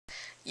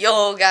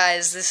Yo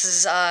guys, this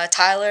is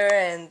Tyler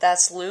and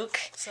that's Luke.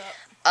 What's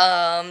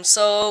up?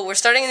 So we're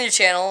starting a new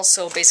channel,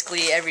 so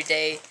basically every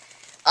day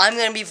I'm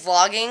gonna be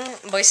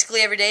vlogging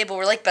basically every day, but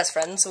we're like best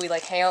friends, so we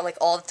like hang out like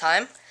all the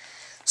time.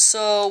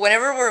 So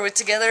whenever we're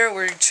together,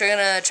 we're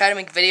gonna try to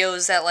make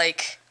videos that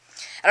like,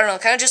 I don't know,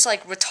 kind of just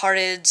like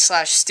retarded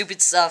 /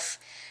 stupid stuff,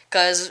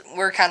 cause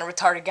we're kind of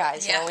retarded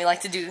guys, you know, we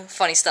like to do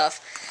funny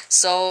stuff.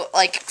 So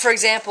like, for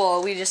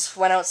example, we just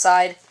went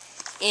outside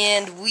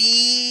and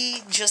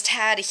we just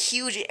had a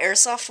huge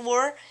airsoft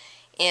war,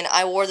 and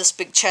I wore this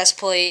big chest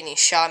plate, and he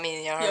shot me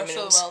in the arm. Yo, And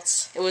show the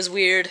welts. it was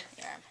weird.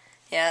 Your arm.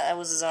 Yeah, that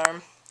was his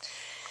arm.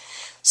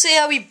 So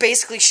yeah, we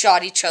basically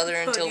shot each other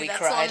until Dude, we that's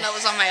cried. the one that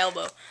was on my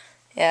elbow.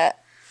 Yeah.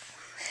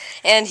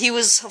 And he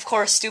was, of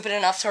course, stupid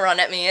enough to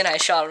run at me, and I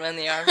shot him in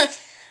the arm.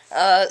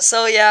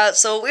 So yeah,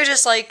 so we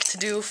just like to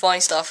do funny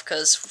stuff,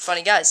 because we're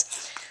funny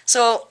guys.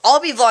 So I'll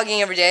be vlogging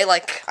every day,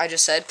 like I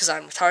just said, because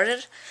I'm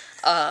retarded.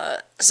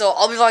 So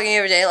I'll be vlogging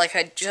every day, like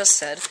I just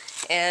said.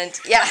 And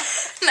yeah.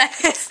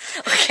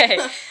 Okay.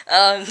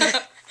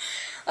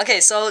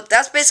 Okay, so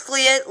that's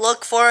basically it.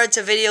 Look forward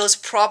to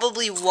videos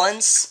probably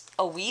once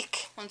a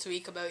week. Once a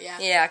week, about, yeah.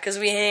 Yeah, because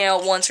we hang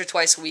out once or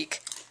twice a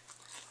week.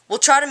 We'll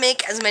try to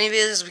make as many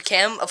videos as we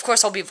can. Of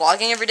course, I'll be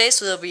vlogging every day,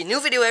 so there'll be a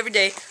new video every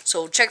day,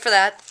 so check for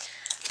that.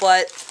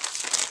 But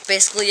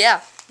basically,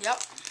 yeah.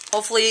 Yep.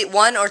 Hopefully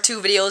 1 or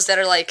 2 videos that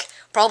are like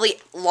probably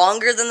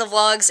longer than the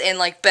vlogs and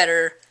like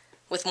better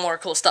with more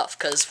cool stuff,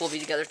 because we'll be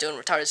together doing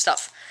retarded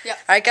stuff. Yep.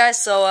 Alright guys,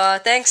 so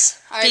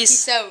thanks. Alright,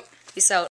 peace out. Peace out.